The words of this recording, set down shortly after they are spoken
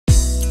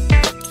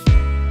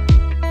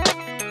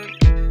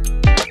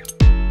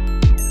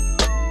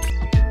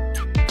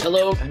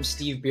Hello, I'm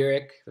Steve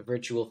Burick, the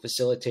virtual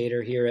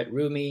facilitator here at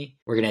Rumie.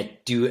 We're going to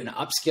do an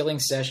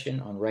upskilling session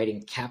on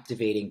writing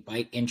captivating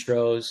Byte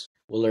intros.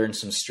 We'll learn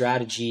some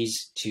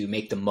strategies to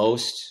make the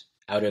most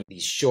out of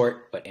these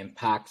short but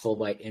impactful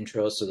Byte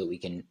intros so that we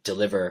can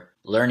deliver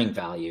learning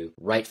value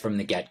right from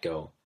the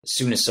get-go as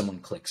soon as someone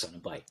clicks on a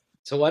Byte.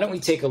 So why don't we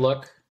take a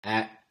look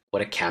at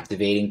what a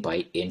captivating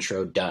Byte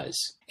intro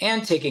does?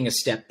 And taking a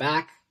step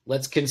back,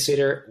 let's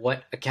consider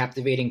what a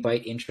captivating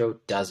Byte intro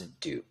doesn't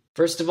do.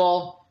 First of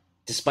all,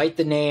 despite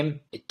the name,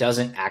 it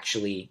doesn't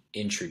actually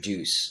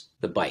introduce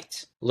the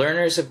Byte.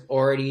 Learners have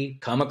already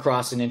come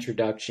across an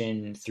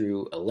introduction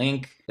through a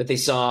link that they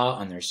saw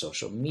on their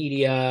social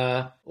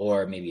media,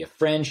 or maybe a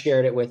friend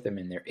shared it with them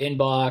in their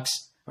inbox,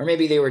 or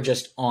maybe they were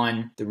just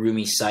on the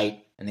Rumie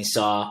site and they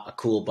saw a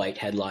cool Byte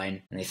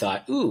headline and they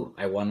thought, ooh,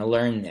 I want to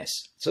learn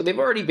this. So they've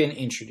already been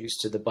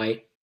introduced to the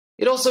Byte.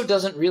 It also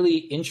doesn't really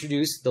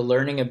introduce the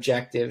learning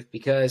objective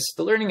because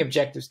the learning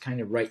objective is kind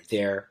of right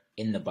there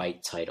in the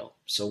Byte title.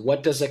 So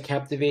what does a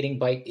captivating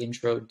Byte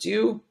intro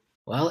do?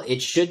 Well,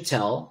 it should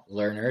tell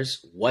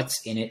learners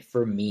what's in it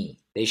for me.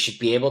 They should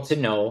be able to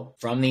know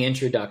from the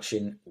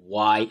introduction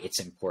why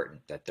it's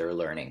important that they're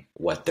learning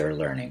what they're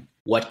learning.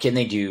 What can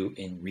they do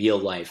in real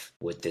life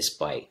with this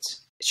Byte?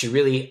 It should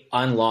really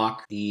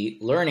unlock the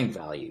learning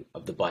value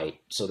of the Byte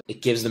so that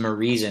it gives them a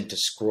reason to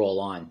scroll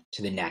on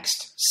to the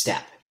next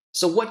step.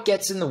 So what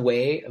gets in the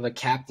way of a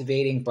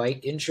captivating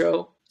Byte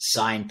intro?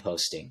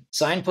 Signposting.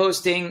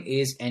 Signposting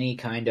is any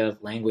kind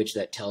of language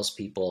that tells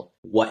people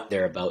what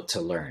they're about to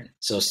learn.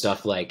 So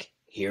stuff like,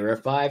 here are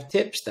 5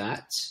 tips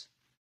that,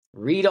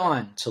 read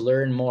on to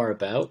learn more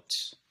about,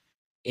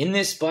 in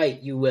this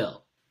Byte you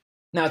will.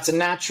 Now, it's a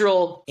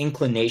natural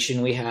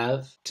inclination we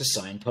have to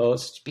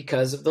signpost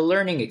because of the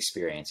learning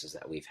experiences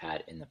that we've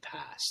had in the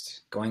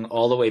past. Going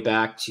all the way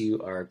back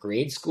to our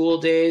grade school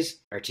days,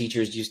 our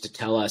teachers used to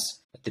tell us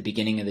at the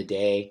beginning of the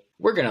day,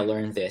 we're going to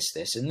learn this,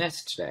 this, and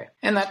this today.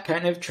 And that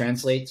kind of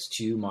translates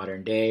to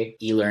modern day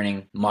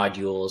e-learning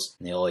modules.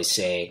 And they always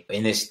say,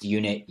 in this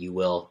unit, you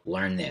will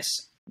learn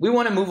this. We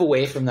want to move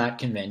away from that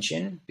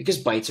convention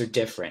because Bytes are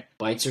different.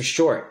 Bytes are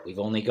short. We've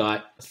only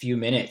got a few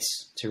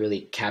minutes to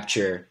really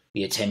capture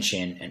the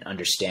attention and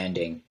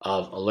understanding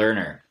of a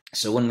learner.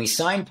 So when we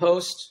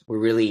signpost, we're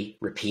really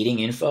repeating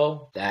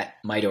info that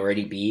might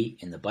already be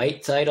in the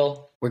Byte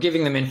title. We're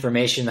giving them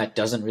information that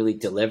doesn't really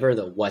deliver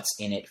the what's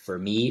in it for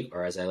me,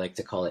 or as I like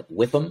to call it,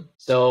 with them.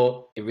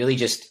 So it really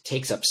just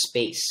takes up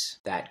space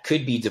that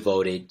could be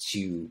devoted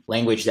to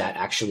language that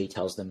actually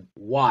tells them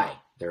why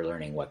they're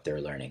learning what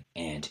they're learning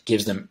and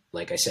gives them,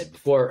 like I said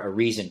before, a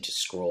reason to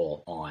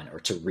scroll on or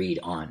to read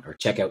on or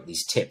check out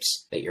these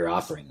tips that you're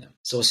offering them.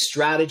 So a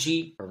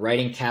strategy for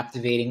writing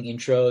captivating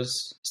intros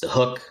is the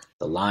hook,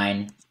 the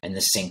line, and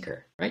the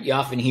sinker, right? You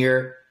often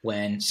hear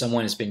when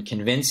someone has been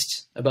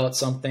convinced about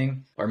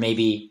something, or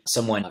maybe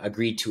someone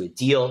agreed to a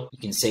deal, you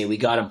can say, we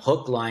got them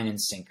hook, line,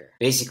 and sinker.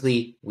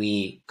 Basically,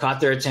 we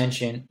caught their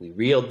attention, we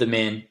reeled them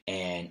in,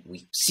 and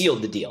we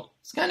sealed the deal.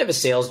 It's kind of a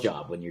sales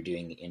job when you're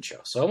doing the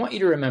intro. So I want you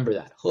to remember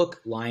that, hook,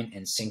 line,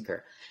 and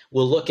sinker.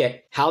 We'll look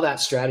at how that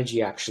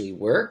strategy actually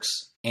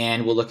works,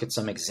 and we'll look at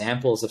some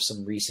examples of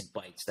some recent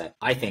Bytes that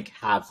I think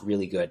have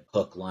really good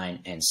hook,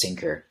 line, and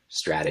sinker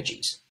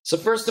strategies. So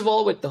first of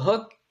all, with the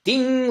hook,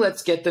 ding,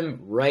 let's get them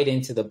right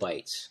into the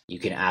Byte. You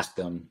can ask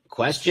them a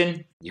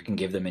question. You can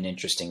give them an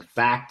interesting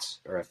fact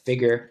or a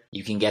figure.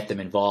 You can get them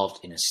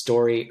involved in a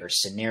story or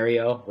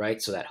scenario, right?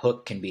 So that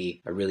hook can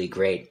be a really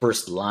great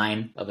first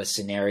line of a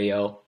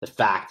scenario. The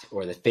fact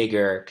or the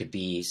figure could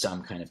be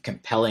some kind of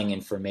compelling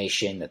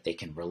information that they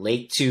can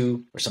relate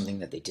to, or something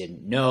that they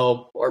didn't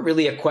know, or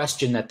really a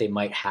question that they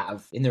might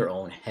have in their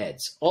own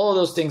heads. All of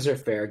those things are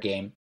fair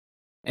game.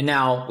 And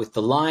now with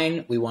the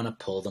line, we want to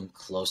pull them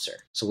closer.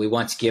 So we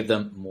want to give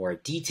them more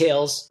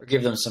details or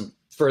give them some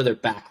further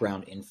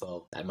background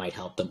info that might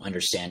help them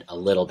understand a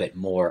little bit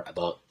more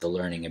about the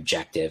learning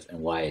objective and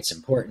why it's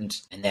important.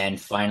 And then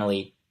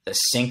finally, the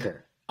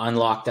sinker.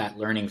 Unlock that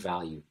learning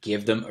value.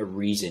 Give them a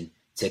reason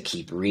to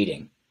keep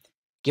reading.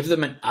 Give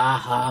them an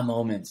aha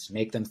moment.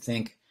 Make them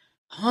think,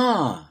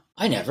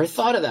 I never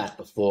thought of that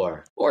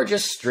before. Or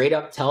just straight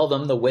up tell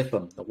them the with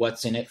them, the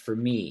what's in it for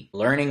me.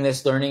 Learning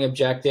this learning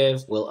objective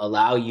will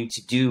allow you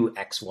to do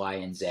X, Y,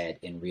 and Z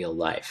in real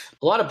life.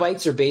 A lot of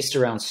Bytes are based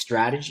around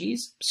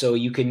strategies, so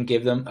you can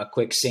give them a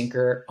quick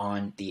sinker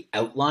on the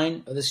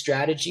outline of the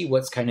strategy,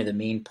 what's kind of the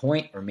main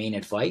point or main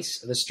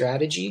advice of the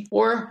strategy,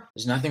 or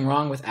there's nothing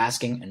wrong with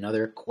asking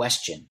another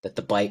question that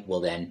the Byte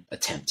will then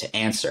attempt to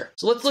answer.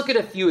 So let's look at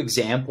a few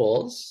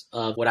examples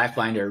of what I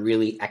find are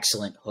really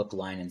excellent hook,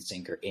 line, and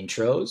sinker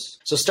intros.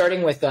 So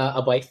starting with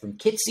a Byte from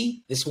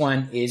Kitsy. This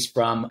one is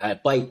from a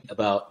Byte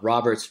about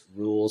Robert's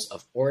Rules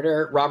of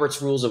Order. Robert's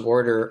Rules of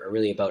Order are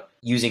really about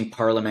using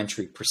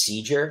parliamentary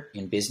procedure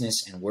in business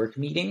and work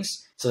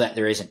meetings so that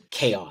there isn't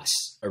chaos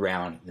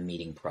around the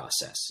meeting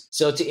process.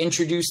 So to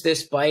introduce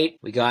this Byte,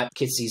 we got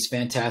Kitsy's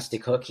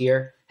fantastic hook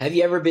here. Have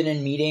you ever been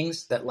in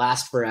meetings that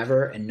last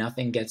forever and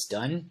nothing gets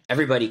done?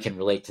 Everybody can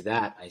relate to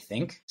that, I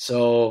think.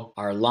 So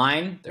our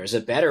line, there's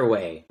a better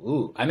way.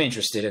 Ooh, I'm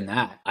interested in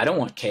that. I don't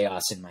want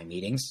chaos in my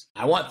meetings.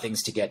 I want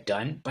things to get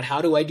done. But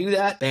how do I do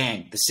that?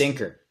 Bang, the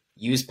sinker.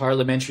 Use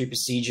parliamentary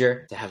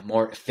procedure to have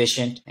more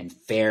efficient and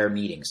fair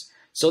meetings.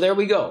 So there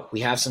we go. We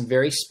have some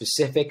very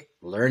specific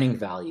learning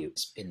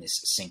values in this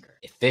sinker.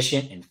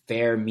 Efficient and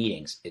fair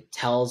meetings. It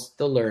tells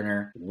the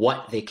learner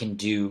what they can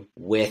do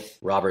with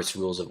Robert's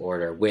Rules of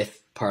Order,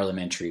 with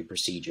parliamentary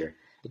procedure.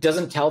 It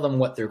doesn't tell them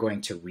what they're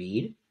going to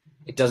read.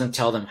 It doesn't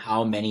tell them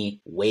how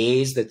many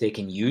ways that they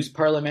can use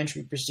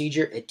parliamentary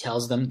procedure. It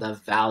tells them the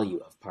value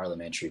of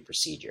parliamentary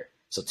procedure.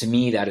 So to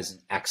me, that is an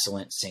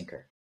excellent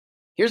sinker.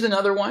 Here's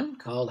another one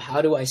called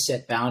How Do I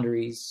Set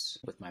Boundaries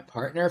with My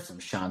Partner from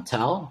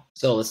Chantal.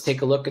 So let's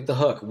take a look at the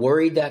hook.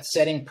 Worried that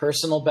setting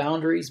personal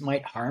boundaries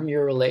might harm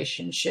your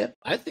relationship?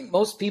 I think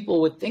most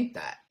people would think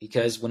that,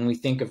 because when we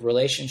think of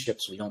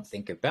relationships, we don't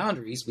think of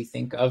boundaries. We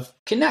think of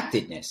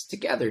connectedness,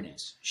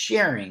 togetherness,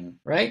 sharing,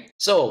 right?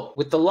 So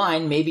with the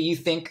line, maybe you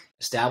think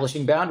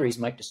establishing boundaries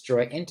might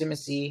destroy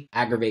intimacy,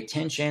 aggravate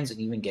tensions,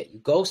 and even get you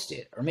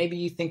ghosted. Or maybe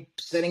you think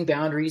setting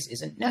boundaries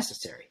isn't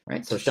necessary,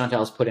 right? So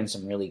Chantal's put in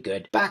some really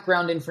good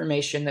background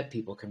information that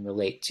people can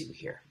relate to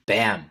here.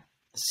 Bam.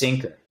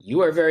 Sinker.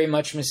 You are very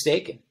much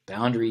mistaken.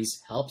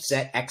 Boundaries help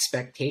set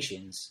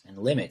expectations and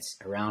limits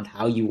around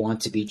how you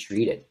want to be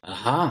treated.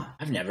 Aha,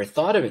 I've never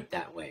thought of it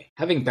that way.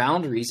 Having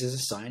boundaries is a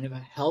sign of a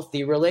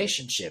healthy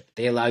relationship.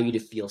 They allow you to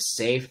feel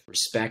safe,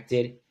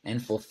 respected,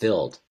 and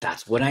fulfilled.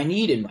 That's what I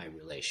need in my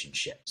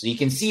relationship. So you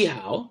can see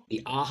how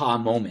the aha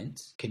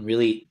moment can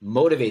really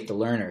motivate the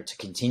learner to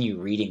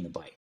continue reading the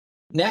Byte.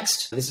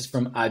 Next, this is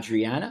from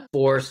Adriana,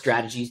 4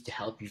 strategies to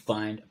help you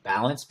find a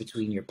balance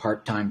between your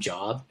part-time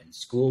job and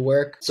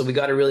schoolwork. So we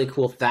got a really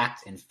cool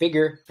fact and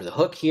figure for the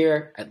hook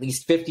here. At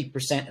least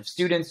 50% of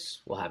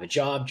students will have a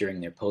job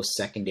during their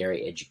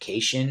post-secondary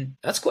education.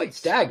 That's quite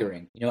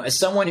staggering. You know, as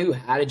someone who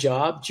had a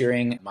job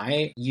during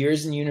my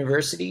years in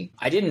university,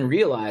 I didn't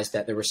realize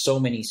that there were so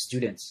many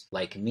students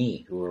like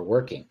me who were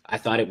working. I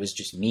thought it was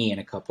just me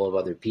and a couple of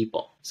other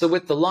people. So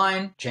with the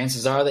line,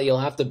 chances are that you'll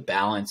have to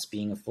balance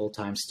being a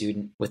full-time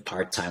student with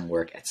part-time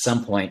work at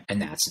some point, and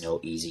that's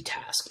no easy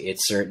task. It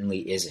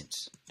certainly isn't.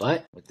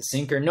 But with the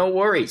sinker, no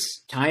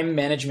worries. Time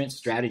management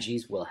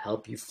strategies will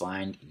help you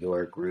find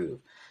your groove.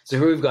 So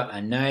here we've got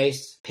a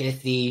nice,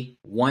 pithy,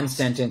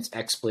 1-sentence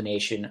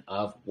explanation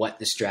of what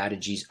the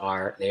strategies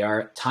are. They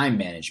are time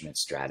management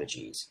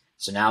strategies.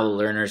 So now the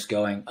learner's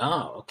going,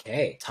 oh,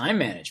 okay, time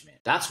management.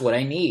 That's what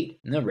I need.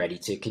 And they're ready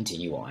to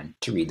continue on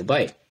to read the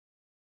Byte.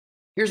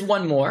 Here's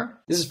one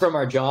more. This is from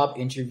our job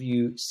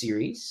interview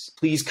series.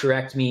 Please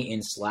correct me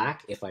in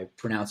Slack if I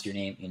pronounce your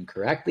name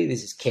incorrectly.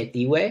 This is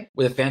Ketiwe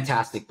with a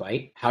fantastic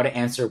Byte. How to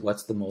answer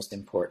what's the most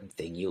important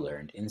thing you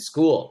learned in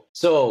school.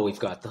 So we've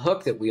got the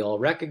hook that we all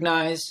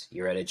recognize.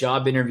 You're at a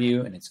job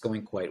interview and it's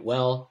going quite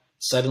well.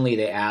 Suddenly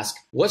they ask,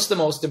 what's the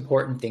most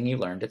important thing you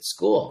learned at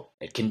school?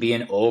 It can be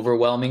an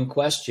overwhelming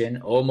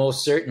question. Oh,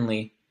 most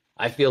certainly.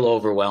 I feel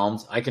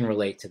overwhelmed. I can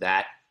relate to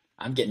that.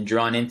 I'm getting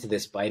drawn into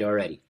this Byte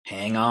already.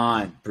 Hang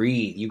on,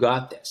 breathe, you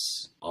got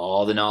this.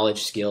 All the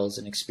knowledge, skills,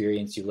 and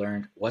experience you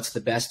learned. What's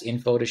the best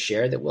info to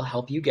share that will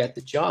help you get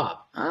the job?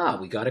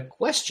 We got a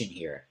question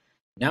here.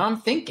 Now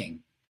I'm thinking,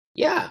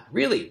 yeah,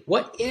 really,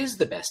 what is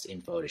the best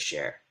info to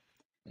share?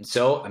 And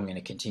so I'm going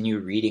to continue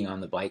reading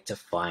on the Byte to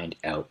find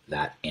out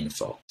that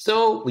info.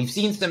 So we've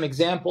seen some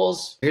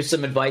examples. Here's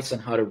some advice on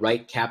how to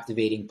write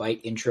captivating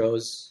Byte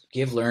intros.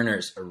 Give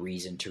learners a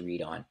reason to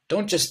read on.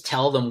 Don't just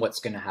tell them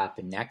what's going to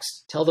happen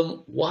next. Tell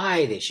them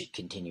why they should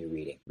continue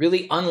reading.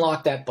 Really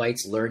unlock that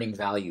Byte's learning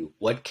value.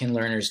 What can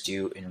learners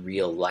do in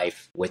real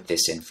life with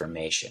this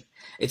information?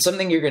 It's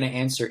something you're going to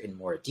answer in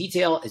more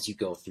detail as you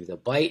go through the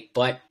Byte,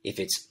 but if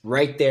it's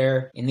right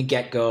there in the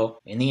get-go,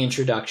 in the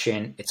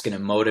introduction, it's going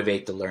to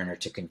motivate the learner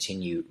to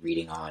continue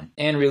reading on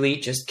and really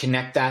just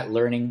connect that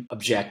learning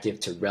objective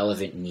to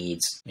relevant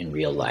needs in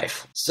real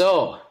life.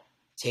 So,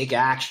 take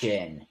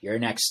action. Your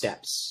next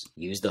steps.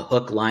 Use the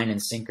hook, line,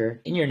 and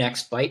sinker in your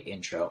next Byte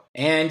intro.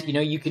 And,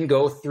 you can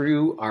go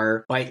through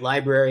our Byte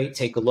library,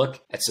 take a look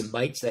at some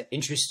Bytes that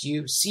interest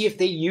you, see if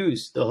they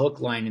use the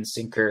hook, line, and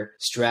sinker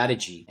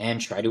strategy, and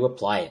try to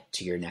apply it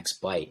to your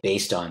next Byte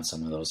based on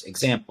some of those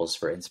examples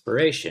for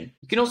inspiration.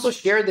 You can also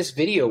share this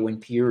video when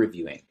peer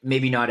reviewing.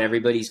 Maybe not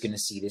everybody's going to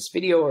see this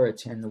video or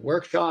attend the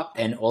workshop.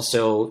 And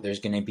also there's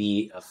going to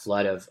be a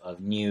flood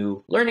of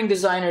new learning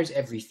designers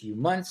every few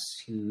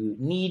months who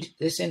need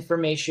this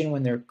information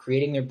when they're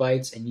creating their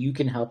Bytes, and you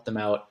can help them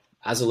out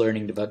as a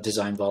learning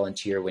design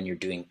volunteer when you're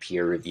doing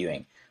peer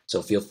reviewing.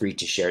 So feel free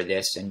to share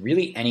this and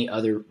really any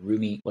other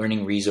Rumie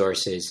learning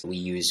resources we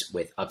use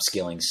with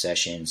upskilling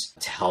sessions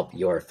to help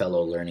your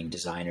fellow learning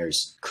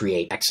designers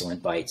create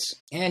excellent Bytes.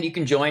 And you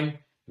can join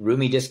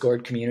Rumie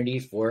Discord community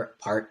for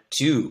part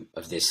 2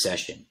 of this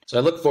session. So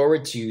I look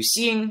forward to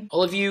seeing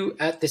all of you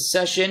at this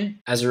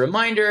session. As a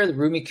reminder, the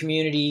Rumie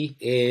community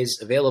is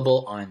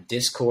available on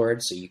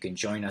Discord, so you can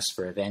join us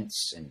for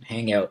events and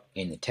hang out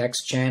in the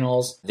text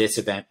channels. This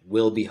event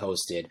will be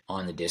hosted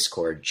on the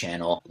Discord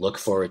channel. Look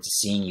forward to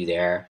seeing you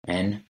there,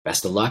 and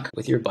best of luck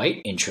with your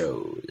Byte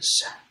intros.